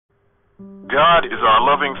God is our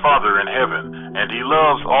loving Father in heaven, and He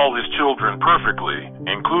loves all His children perfectly,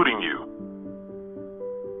 including you.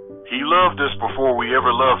 He loved us before we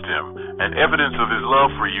ever loved Him, and evidence of His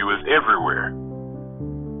love for you is everywhere.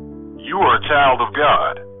 You are a child of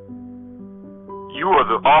God. You are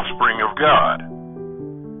the offspring of God.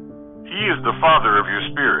 He is the Father of your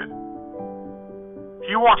spirit.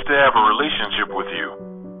 He wants to have a relationship with you.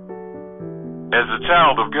 As a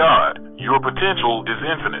child of God, your potential is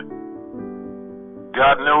infinite.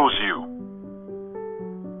 God knows you.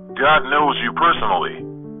 God knows you personally.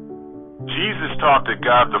 Jesus taught that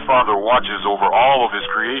God the Father watches over all of His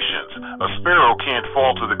creations. A sparrow can't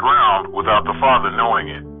fall to the ground without the Father knowing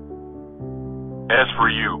it. As for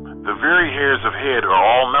you, the very hairs of head are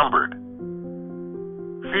all numbered.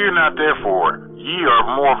 Fear not therefore, ye are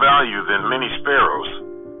of more value than many sparrows.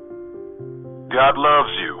 God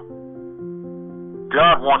loves you.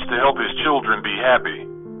 God wants to help His children be happy.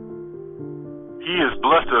 He has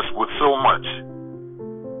blessed us with so much.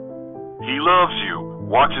 He loves you,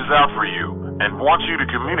 watches out for you, and wants you to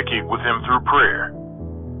communicate with Him through prayer.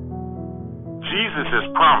 Jesus has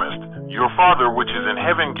promised, your Father which is in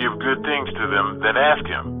heaven give good things to them that ask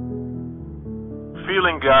Him.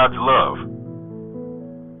 Feeling God's love.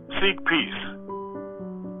 Seek peace.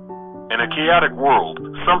 In a chaotic world,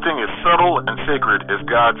 something as subtle and sacred as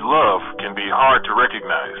God's love can be hard to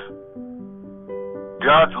recognize.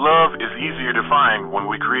 God's love is easier to find when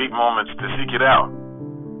we create moments to seek it out.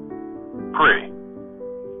 Pray.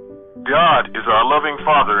 God is our loving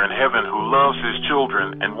Father in heaven who loves His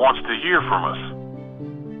children and wants to hear from us.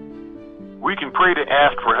 We can pray to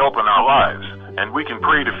ask for help in our lives, and we can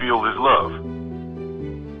pray to feel His love.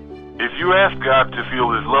 If you ask God to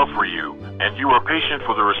feel His love for you, and you are patient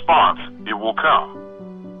for the response, it will come.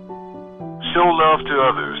 Show love to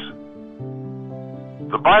others.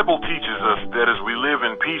 The Bible teaches us that as we live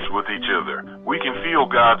in peace with each other, we can feel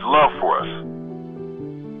God's love for us.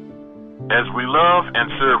 As we love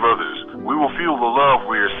and serve others, we will feel the love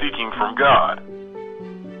we are seeking from God.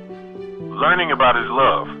 Learning about His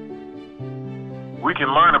love. We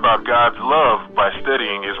can learn about God's love by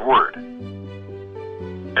studying His Word.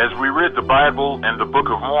 As we read the Bible and the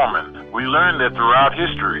Book of Mormon, we learn that throughout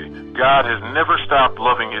history, God has never stopped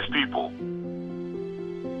loving His people.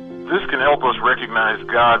 This can help us recognize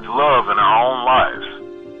God's love in our own lives.